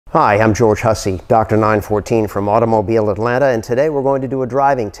Hi, I'm George Hussey, Dr. 914 from Automobile Atlanta, and today we're going to do a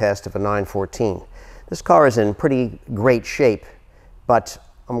driving test of a 914. This car is in pretty great shape, but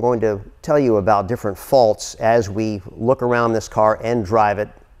I'm going to tell you about different faults as we look around this car and drive it,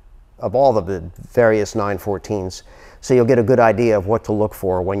 of all of the various 914s, so you'll get a good idea of what to look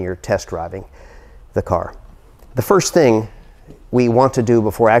for when you're test driving the car. The first thing we want to do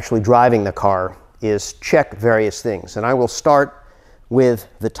before actually driving the car is check various things, and I will start with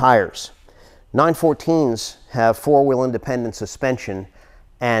the tires. 914s have four-wheel independent suspension,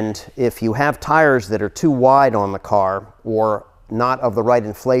 and if you have tires that are too wide on the car or not of the right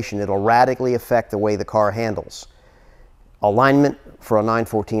inflation, it'll radically affect the way the car handles. Alignment for a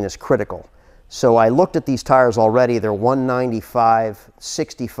 914 is critical. So I looked at these tires already. They're 195,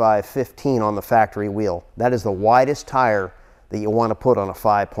 65, 15 on the factory wheel. That is the widest tire that you want to put on a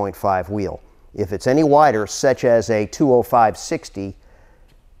 5.5 wheel. If it's any wider, such as a 205/60,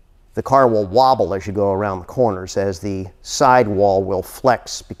 the car will wobble as you go around the corners, as the sidewall will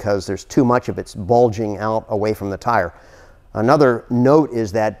flex because there's too much of it's bulging out away from the tire. Another note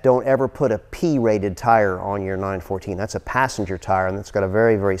is that don't ever put a P-rated tire on your 914. That's a passenger tire, and it's got a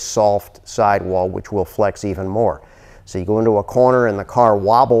very, very soft sidewall, which will flex even more. So you go into a corner and the car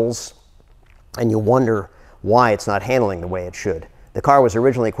wobbles, and you wonder why it's not handling the way it should. The car was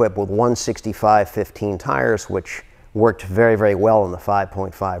originally equipped with 165/15 tires, which worked very, very well in the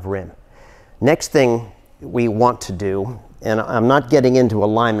 5.5 rim. Next thing we want to do, and I'm not getting into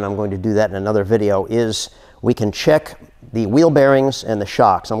alignment, I'm going to do that in another video, is we can check the wheel bearings and the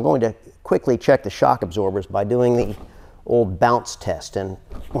shocks. I'm going to quickly check the shock absorbers by doing the old bounce test, and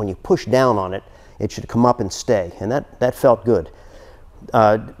when you push down on it, it should come up and stay, and that felt good.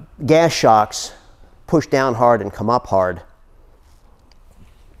 Gas shocks push down hard and come up hard,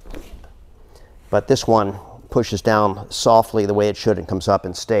 but this one pushes down softly the way it should and comes up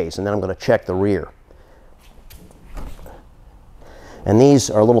and stays. And then I'm going to check the rear. And these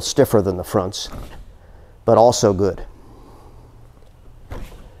are a little stiffer than the fronts, but also good.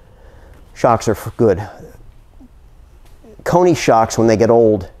 Shocks are good. Coney shocks, when they get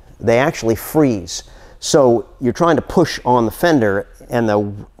old, they actually freeze. So you're trying to push on the fender and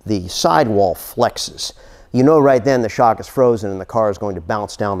the sidewall flexes. You know right then the shock is frozen and the car is going to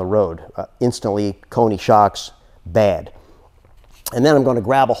bounce down the road. Instantly, Coney shocks, bad. And then I'm going to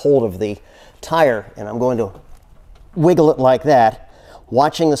grab a hold of the tire and I'm going to wiggle it like that,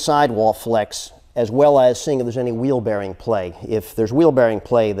 watching the sidewall flex, as well as seeing if there's any wheel bearing play. If there's wheel bearing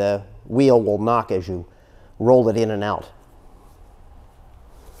play, the wheel will knock as you roll it in and out.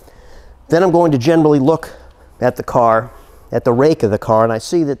 Then I'm going to generally look at the car, at the rake of the car, and I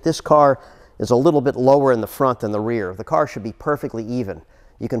see that this car is a little bit lower in the front than the rear. The car should be perfectly even.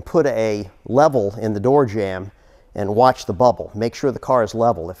 You can put a level in the door jamb and watch the bubble. Make sure the car is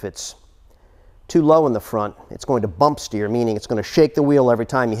level. If it's too low in the front, it's going to bump steer, meaning it's going to shake the wheel every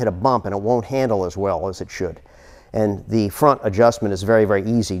time you hit a bump, and it won't handle as well as it should. And the front adjustment is very, very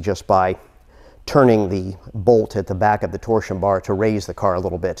easy just by turning the bolt at the back of the torsion bar to raise the car a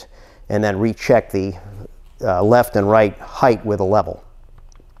little bit, and then recheck the left and right height with a level.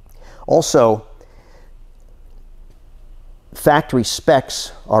 Also, factory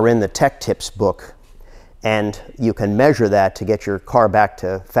specs are in the Tech Tips book, and you can measure that to get your car back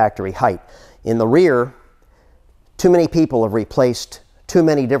to factory height. In the rear, too many people have replaced too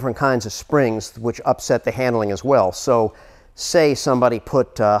many different kinds of springs, which upset the handling as well. So say somebody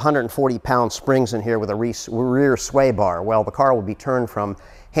put 140-pound springs in here with a rear sway bar. Well, the car will be turned from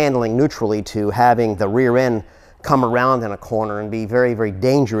handling neutrally to having the rear end come around in a corner and be very, very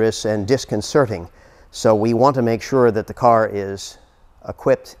dangerous and disconcerting. So we want to make sure that the car is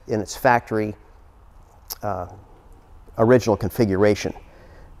equipped in its factory original configuration.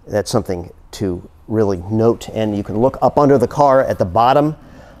 That's something to really note. And you can look up under the car at the bottom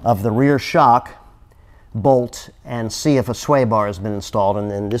of the rear shock bolt and see if a sway bar has been installed.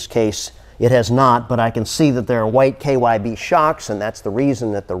 And in this case, it has not, but I can see that there are white KYB shocks, and that's the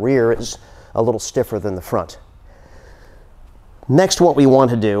reason that the rear is a little stiffer than the front. Next, what we want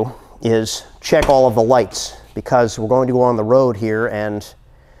to do is check all of the lights, because we're going to go on the road here, and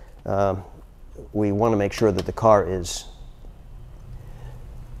we want to make sure that the car is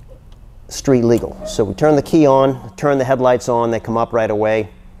street legal. So we turn the key on, turn the headlights on, they come up right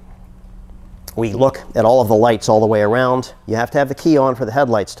away. We look at all of the lights all the way around. You have to have the key on for the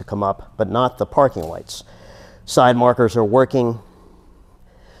headlights to come up, but not the parking lights. Side markers are working.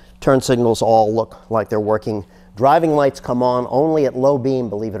 Turn signals all look like they're working. Driving lights come on only at low beam,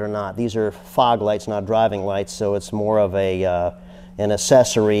 believe it or not. These are fog lights, not driving lights, so it's more of an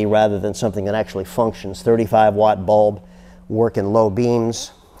accessory rather than something that actually functions. 35-watt bulb, work in low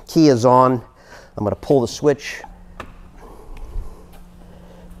beams. key is on. I'm going to pull the switch,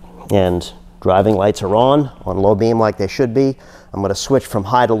 and driving lights are on low beam like they should be. I'm going to switch from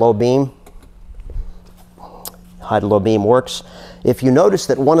high to low beam. High to low beam works. If you notice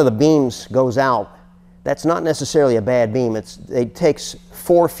that one of the beams goes out, that's not necessarily a bad beam. It takes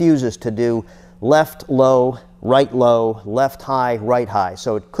 4 fuses to do left low, left high, right high.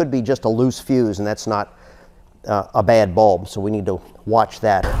 So it could be just a loose fuse, and that's not a bad bulb. So we need to watch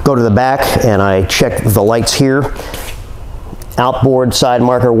that. Go to the back and I check the lights here. Outboard side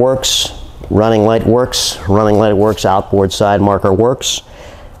marker works. Running light works. Running light works. Outboard side marker works.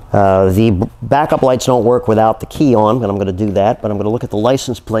 The backup lights don't work without the key on, but I'm going to do that. But I'm going to look at the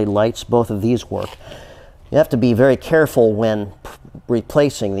license plate lights. Both of these work. You have to be very careful when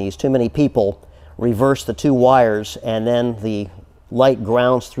replacing these. Too many people reverse the 2 wires, and then the light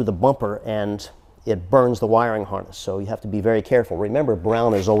grounds through the bumper and it burns the wiring harness. So you have to be very careful. Remember,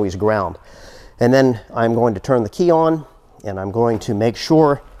 brown is always ground. And then I'm going to turn the key on, and I'm going to make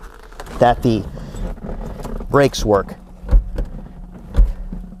sure that the brakes work.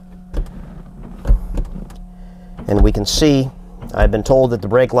 And we can see, I've been told that the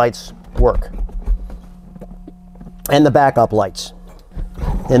brake lights work. And the backup lights.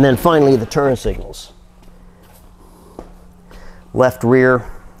 And then finally the turn signals. Left rear,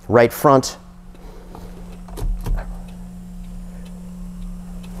 right front.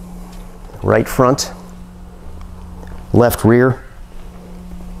 Right front. Left rear.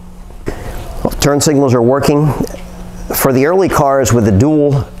 Turn signals are working. For the early cars with the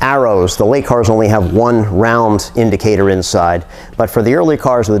dual arrows, the late cars only have 1 round indicator inside. But for the early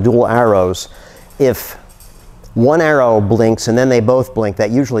cars with the dual arrows, if 1 arrow blinks and then they both blink, that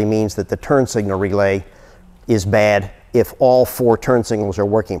usually means that the turn signal relay is bad if all 4 turn signals are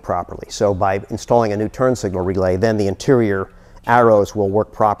working properly. So by installing a new turn signal relay, then the interior arrows will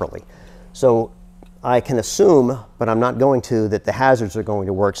work properly. So I can assume, but I'm not going to, that the hazards are going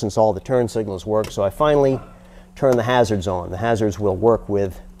to work since all the turn signals work. So I finally turn the hazards on. The hazards will work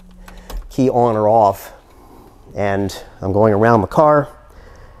with key on or off. And I'm going around the car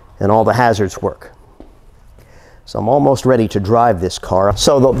and all the hazards work. So I'm almost ready to drive this car.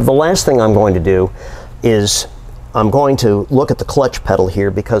 So the last thing I'm going to do is I'm going to look at the clutch pedal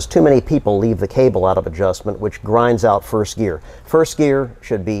here, because too many people leave the cable out of adjustment, which grinds out first gear. First gear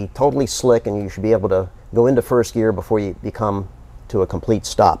should be totally slick, and you should be able to go into first gear before you come to a complete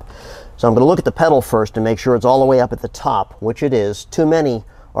stop. So I'm going to look at the pedal first and make sure it's all the way up at the top, which it is. Too many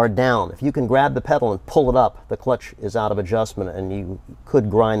are down. If you can grab the pedal and pull it up, the clutch is out of adjustment and you could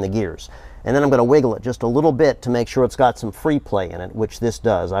grind the gears. And then I'm going to wiggle it just a little bit to make sure it's got some free play in it, which this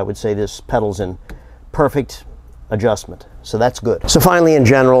does. I would say this pedal's in perfect adjustment. So that's good. So finally, in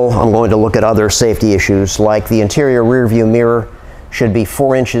general, I'm going to look at other safety issues, like the interior rear view mirror should be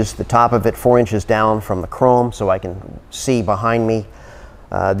 4 inches, the top of it 4 inches down from the chrome, so I can see behind me.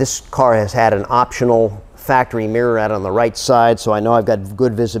 This car has had an optional factory mirror out on the right side, so I know I've got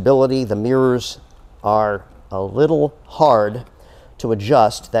good visibility. The mirrors are a little hard to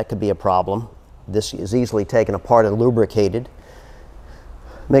adjust. That could be a problem. This is easily taken apart and lubricated.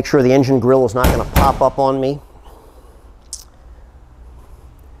 Make sure the engine grill is not going to pop up on me.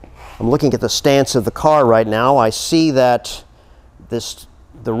 I'm looking at the stance of the car right now. I see that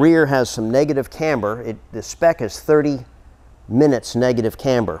the rear has some negative camber. The spec is 30 minutes negative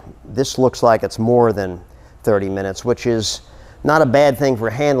camber. This looks like it's more than 30 minutes, which is not a bad thing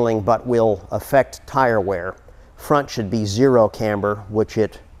for handling, but will affect tire wear. Front should be 0 camber, which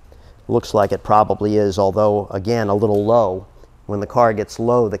it looks like it probably is, although again a little low. When the car gets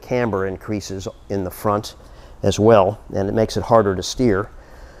low, the camber increases in the front as well, and it makes it harder to steer.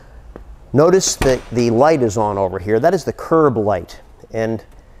 Notice that the light is on over here. That is the curb light, and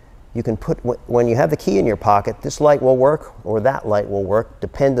you can put, when you have the key in your pocket, this light will work or that light will work,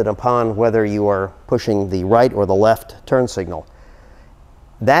 dependent upon whether you are pushing the right or the left turn signal.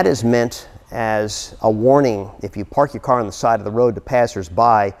 That is meant as a warning if you park your car on the side of the road to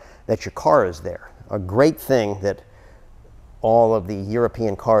passers-by that your car is there. A great thing that all of the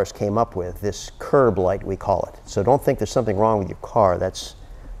European cars came up with, this curb light we call it. So don't think there's something wrong with your car. That's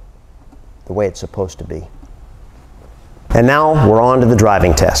the way it's supposed to be. And now we're on to the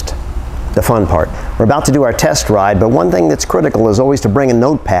driving test, the fun part. We're about to do our test ride, but one thing that's critical is always to bring a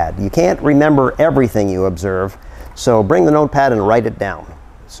notepad. You can't remember everything you observe, so bring the notepad and write it down.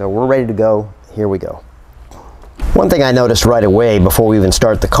 So we're ready to go. Here we go. One thing I noticed right away before we even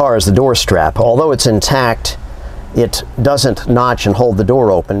start the car is the door strap. Although it's intact, it doesn't notch and hold the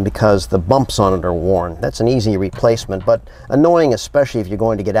door open because the bumps on it are worn. That's an easy replacement, but annoying, especially if you're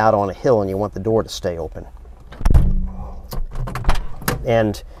going to get out on a hill and you want the door to stay open.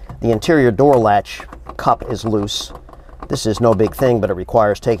 And The interior door latch cup is loose. This is no big thing, but it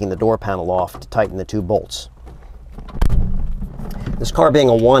requires taking the door panel off to tighten the 2 bolts. This car, being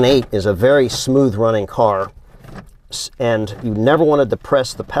a 1.8, is a very smooth running car, and you never wanted to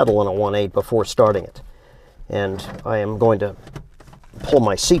press the pedal in a 1.8 before starting it. And I am going to pull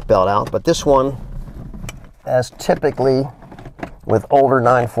my seatbelt out, but this one, as typically with older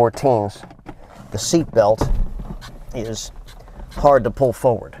 914s, the seatbelt is hard to pull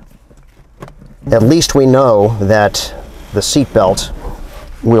forward. At least we know that the seatbelt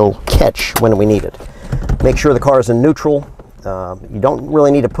will catch when we need it. Make sure the car is in neutral. You don't really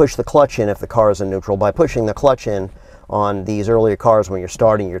need to push the clutch in if the car is in neutral. By pushing the clutch in on these earlier cars, when you're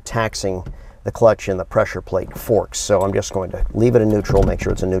starting, you're taxing the clutch and the pressure plate forks. So I'm just going to leave it in neutral, make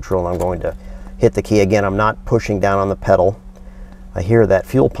sure it's in neutral, and I'm going to hit the key. Again, I'm not pushing down on the pedal. I hear that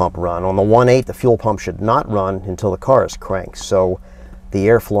fuel pump run. On the 1.8, the fuel pump should not run until the car is cranked. So the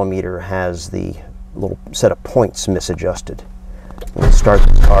airflow meter has the little set of points misadjusted. When you start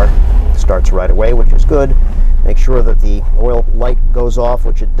this car, it starts right away, which is good. Make sure that the oil light goes off,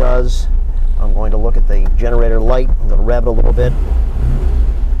 which it does. I'm going to look at the generator light. I'm going to rev it a little bit.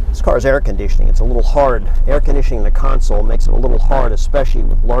 This car's air conditioning, it's a little hard. Air conditioning in the console makes it a little hard, especially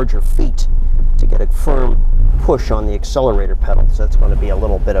with larger feet, to get a firm push on the accelerator pedal. So that's going to be a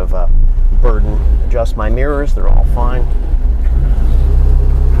little bit of a burden. Adjust my mirrors, they're all fine.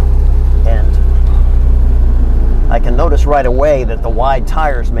 And I can notice right away that the wide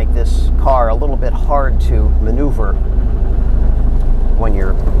tires make this car a little bit hard to maneuver when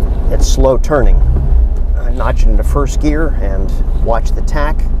you're at slow turning. I notch it into first gear and watch the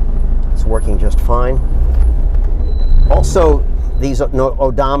tach. It's working just fine. Also, these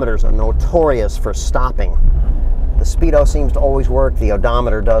odometers are notorious for stopping. The speedo seems to always work, the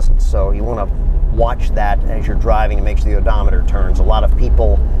odometer doesn't, so you want to watch that as you're driving to make sure the odometer turns. A lot of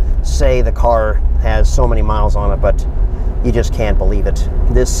people say the car has so many miles on it, but you just can't believe it.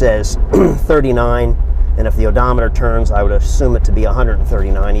 This says 39, and if the odometer turns, I would assume it to be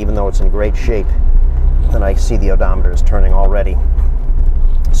 139, even though it's in great shape. And I see the odometer is turning already.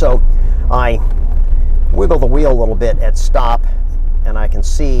 So I wiggle the wheel a little bit at stop, and I can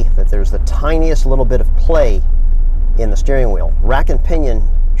see that there's the tiniest little bit of play in the steering wheel. Rack and pinion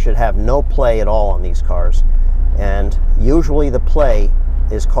should have no play at all on these cars, and usually the play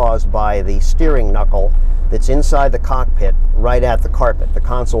is caused by the steering knuckle that's inside the cockpit right at the carpet. The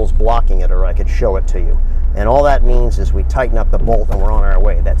console's blocking it, or I could show it to you. And all that means is we tighten up the bolt and we're on our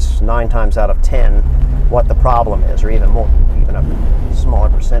way. That's 9 times out of 10 what the problem is, or even more, even a smaller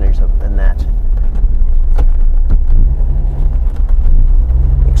percentage than that.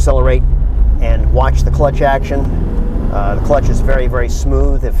 Accelerate and watch the clutch action. The clutch is very, very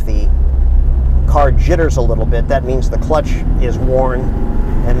smooth. If the car jitters a little bit, that means the clutch is worn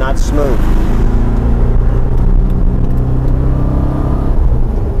and not smooth.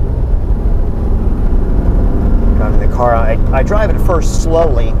 Driving the car, I drive it first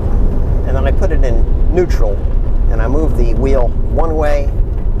slowly, and then I put it in neutral, and I move the wheel one way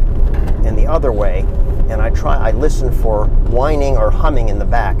and the other way, and I listen for whining or humming in the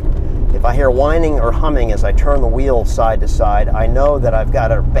back. If I hear whining or humming as I turn the wheel side to side, I know that I've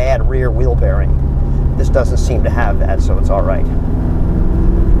got a bad rear wheel bearing. This doesn't seem to have that, so it's all right.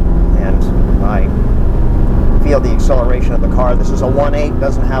 And I feel the acceleration of the car. This is a 1.8,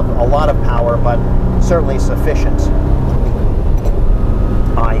 doesn't have a lot of power, but certainly sufficient.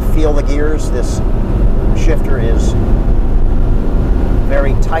 I feel the gears. This shifter is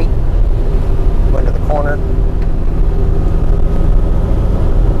very tight. Go into the corner.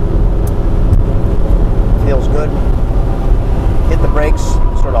 Feels good. Hit the brakes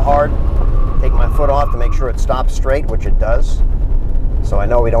sort of hard. Take my foot off to make sure it stops straight, which it does. So I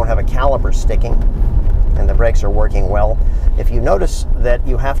know we don't have a caliper sticking, and the brakes are working well. If you notice that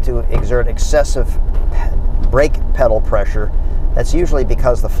you have to exert excessive brake pedal pressure, that's usually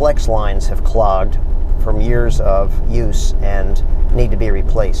because the flex lines have clogged from years of use and need to be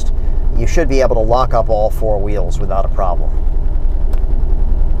replaced. You should be able to lock up all 4 wheels without a problem.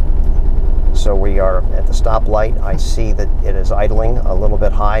 So we are at the stoplight. I see that it is idling a little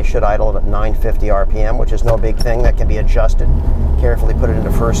bit high. Should idle at 950 RPM, which is no big thing. That can be adjusted. Carefully put it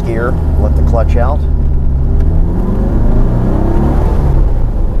into first gear. Let the clutch out.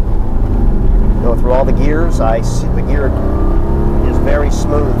 Go through all the gears. I see the gear is very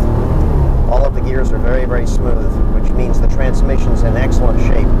smooth. All of the gears are very, very smooth, which means the transmission's in excellent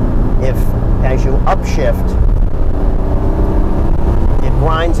shape. If, as you upshift, it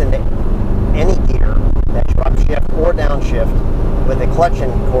grinds into any gear that you upshift or downshift with a clutch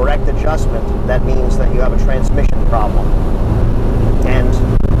and correct adjustment, that means that you have a transmission problem. And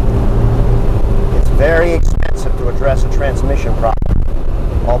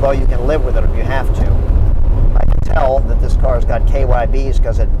live with it if you have to. I can tell that this car's got KYBs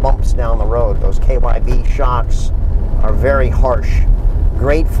because it bumps down the road. Those KYB shocks are very harsh.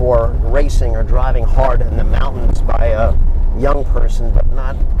 Great for racing or driving hard in the mountains by a young person, but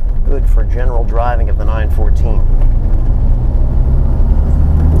not good for general driving of the 914.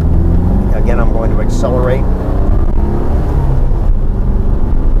 Again, I'm going to accelerate. I'm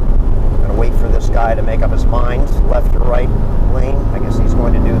going to wait for this guy to make up his mind, left or right lane. I guess he's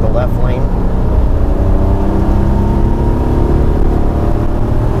going to do the left lane.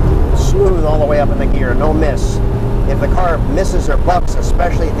 Smooth all the way up in the gear, no miss. If the car misses or bucks,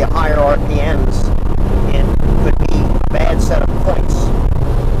 especially at the higher RPMs, it could be a bad set of points.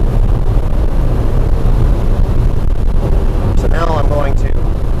 So now I'm going to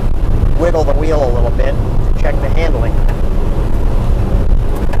wiggle the wheel a little bit to check the handling.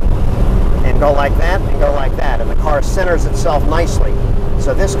 And go like that, and go like that. And the car centers itself nicely.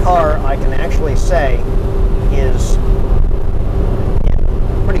 So this car, I can actually say, is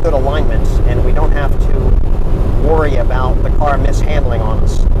in pretty good alignment, and we don't have to worry about the car mishandling on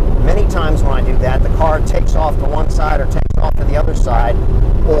us. Many times when I do that, the car takes off to one side or takes off to the other side,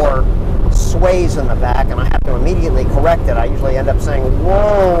 or sways in the back, and I have to immediately correct it. I usually end up saying,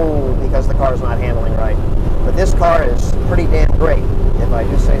 whoa, because the car is not handling right. But this car is pretty damn great, if I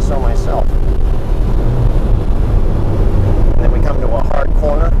do say so myself. And then we come to a hard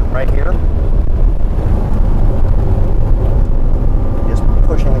corner right here. Just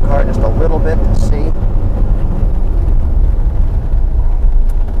pushing the car just a little bit to see.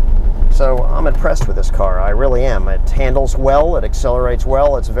 So I'm impressed with this car, I really am. It handles well, it accelerates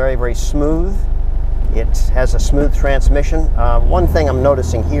well, it's very, very smooth. It has a smooth transmission. One thing I'm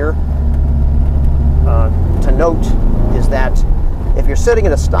noticing here to note is that if you're sitting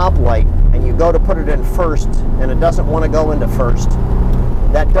at a stoplight and you go to put it in first and it doesn't want to go into first,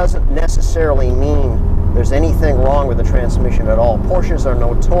 that doesn't necessarily mean there's anything wrong with the transmission at all. Porsches are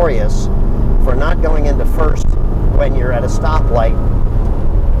notorious for not going into first when you're at a stoplight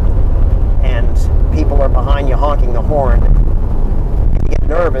and people are behind you honking the horn. You get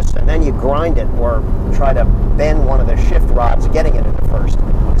nervous and then you grind it or try to bend one of the shift rods getting it into first.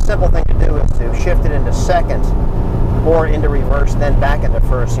 The simple thing to do is to shift it into second or into reverse, then back into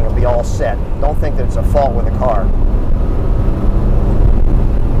first, and you'll be all set. Don't think that it's a fault with the car.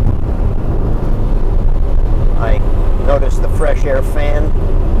 I noticed the fresh air fan.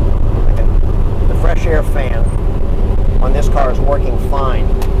 The fresh air fan on this car is working fine.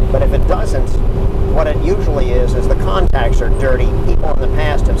 But if it doesn't, what it usually is the contacts are dirty. People in the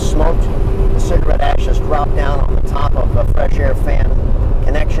past have smoked. The cigarette ashes drop down on the top of the fresh air fan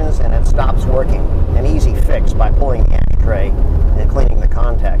connections and it stops working. An easy fix by pulling the ashtray and cleaning the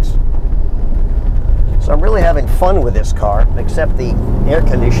contacts. So I'm really having fun with this car, except the air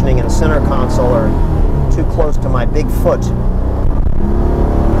conditioning and center console are too close to my big foot.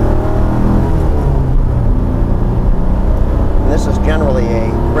 This is generally a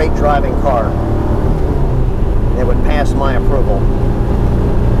great driving car. It would pass my approval.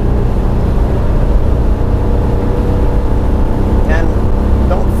 And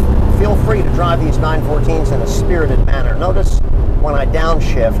don't feel free to drive these 914s in a spirited manner. Notice when I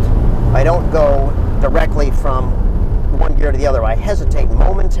downshift, I don't go directly from one gear to the other. I hesitate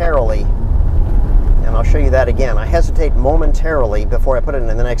momentarily, and I'll show you that again. I hesitate momentarily before I put it in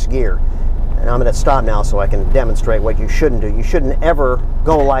the next gear. And I'm going to stop now so I can demonstrate what you shouldn't do. You shouldn't ever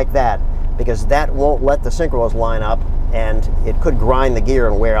go like that, because that won't let the synchros line up and it could grind the gear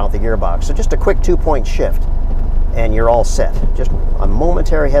and wear out the gearbox. So just a quick 2-point shift and you're all set. Just a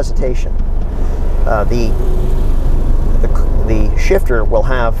momentary hesitation. The shifter will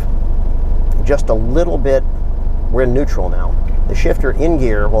have just a little bit, we're in neutral now. The shifter in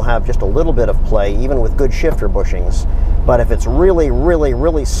gear will have just a little bit of play, even with good shifter bushings. But if it's really, really,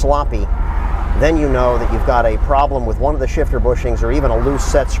 really sloppy, then you know that you've got a problem with one of the shifter bushings or even a loose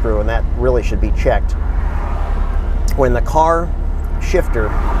set screw, and that really should be checked. When the car shifter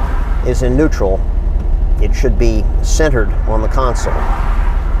is in neutral, it should be centered on the console.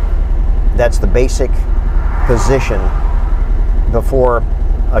 That's the basic position before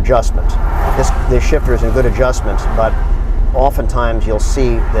adjustment. This shifter is in good adjustment, but oftentimes you'll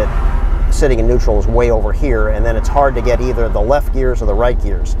see that sitting in neutral is way over here, and then it's hard to get either the left gears or the right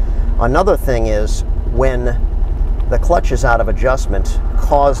gears. Another thing is when the clutch is out of adjustment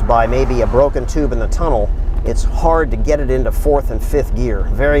caused by maybe a broken tube in the tunnel, it's hard to get it into 4th and 5th gear.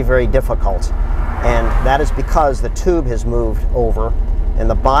 Very, very difficult. And that is because the tube has moved over and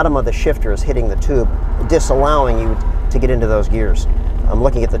the bottom of the shifter is hitting the tube, disallowing you to get into those gears. I'm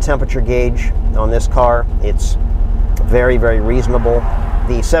looking at the temperature gauge on this car. It's very, very reasonable.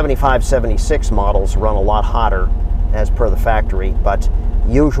 The 75, 76 models run a lot hotter as per the factory, but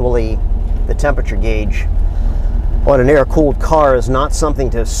usually the temperature gauge on an air-cooled car is not something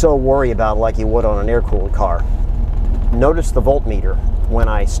to so worry about like you would on an air-cooled car. Notice the voltmeter. When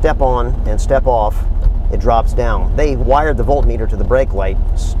I step on and step off, it drops down. They wired the voltmeter to the brake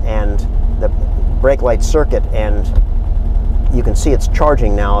lights and the brake light circuit, and you can see it's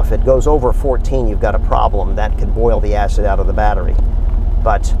charging now. If it goes over 14, you've got a problem. That could boil the acid out of the battery.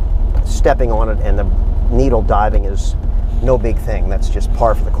 But stepping on it and the needle diving is no big thing. That's just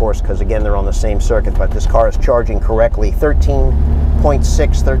par for the course because, again, they're on the same circuit, but this car is charging correctly. 13.6,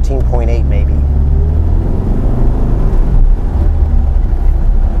 13.8 maybe.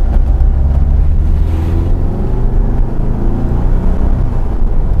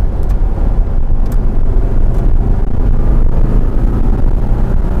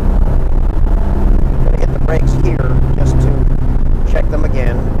 Brakes here just to check them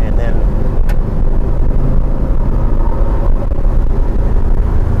again, and then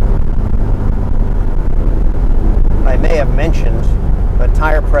I may have mentioned, but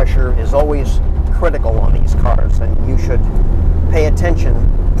tire pressure is always critical on these cars, and you should pay attention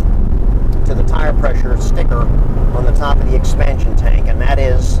to the tire pressure sticker on the top of the expansion tank, and that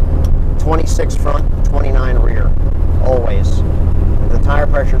is 26 front, 29 rear, always. If the tire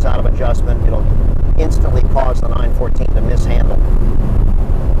pressure is out of adjustment, it'll instantly cause the 914 to mishandle.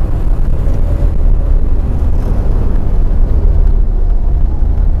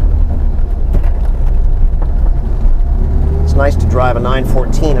 It's nice to drive a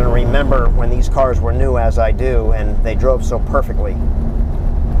 914 and remember when these cars were new, as I do, and they drove so perfectly.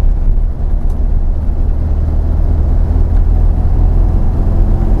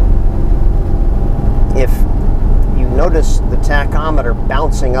 If you notice the tachometer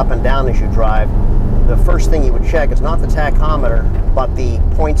bouncing up and down as you drive, the first thing you would check is not the tachometer, but the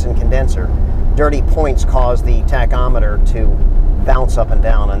points and condenser. Dirty points cause the tachometer to bounce up and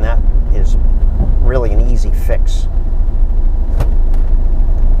down, and that is really an easy fix.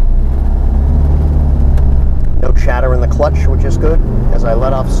 No chatter in the clutch, which is good, as I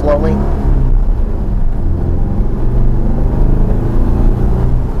let off slowly.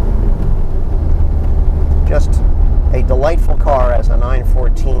 Just a delightful car, as a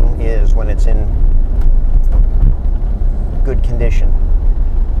 914 is when it's in good condition.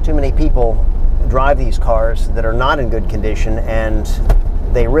 Too many people drive these cars that are not in good condition, and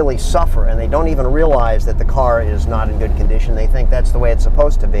they really suffer, and they don't even realize that the car is not in good condition. They think that's the way it's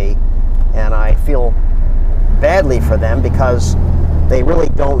supposed to be, and I feel badly for them because they really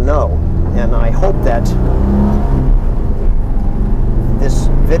don't know. And I hope that this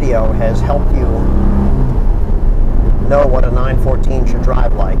video has helped you know what a 914 should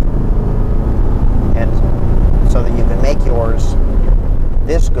drive like, and so that you can make yours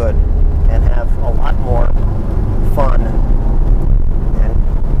this good and have a lot more fun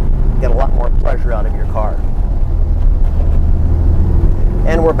and get a lot more pleasure out of your car.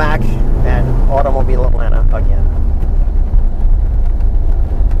 And we're back at Automobile Atlanta again.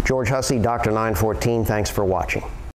 George Hussey, Dr. 914, thanks for watching.